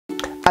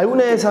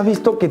¿Alguna vez has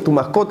visto que tu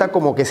mascota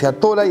como que se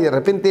atola y de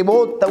repente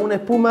bota una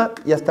espuma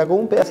y hasta con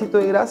un pedacito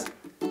de grasa?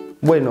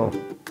 Bueno,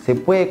 se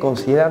puede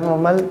considerar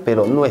normal,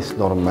 pero no es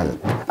normal.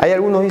 Hay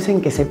algunos que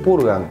dicen que se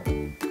purgan.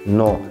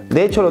 No.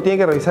 De hecho, lo tiene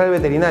que revisar el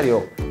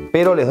veterinario.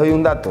 Pero les doy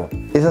un dato.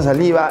 Esa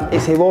saliva,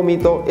 ese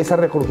vómito, esa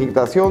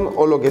regurgitación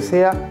o lo que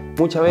sea,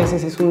 muchas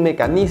veces es un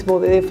mecanismo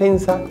de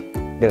defensa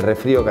del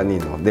resfrío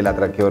canino, de la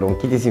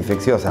traqueobronquitis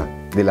infecciosa,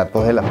 de la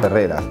tos de las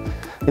perreras.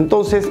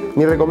 Entonces,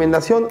 mi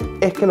recomendación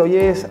es que lo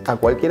lleves a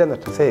cualquiera de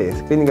nuestras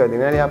sedes. Clínica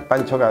Veterinaria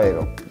Pancho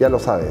Cavero, ya lo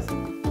sabes.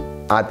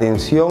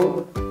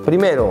 Atención,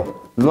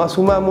 primero, no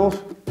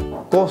asumamos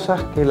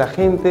cosas que la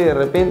gente de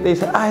repente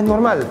dice, ah, es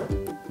normal.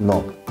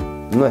 No,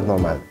 no es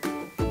normal.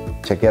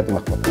 Chequea tu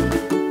mascota.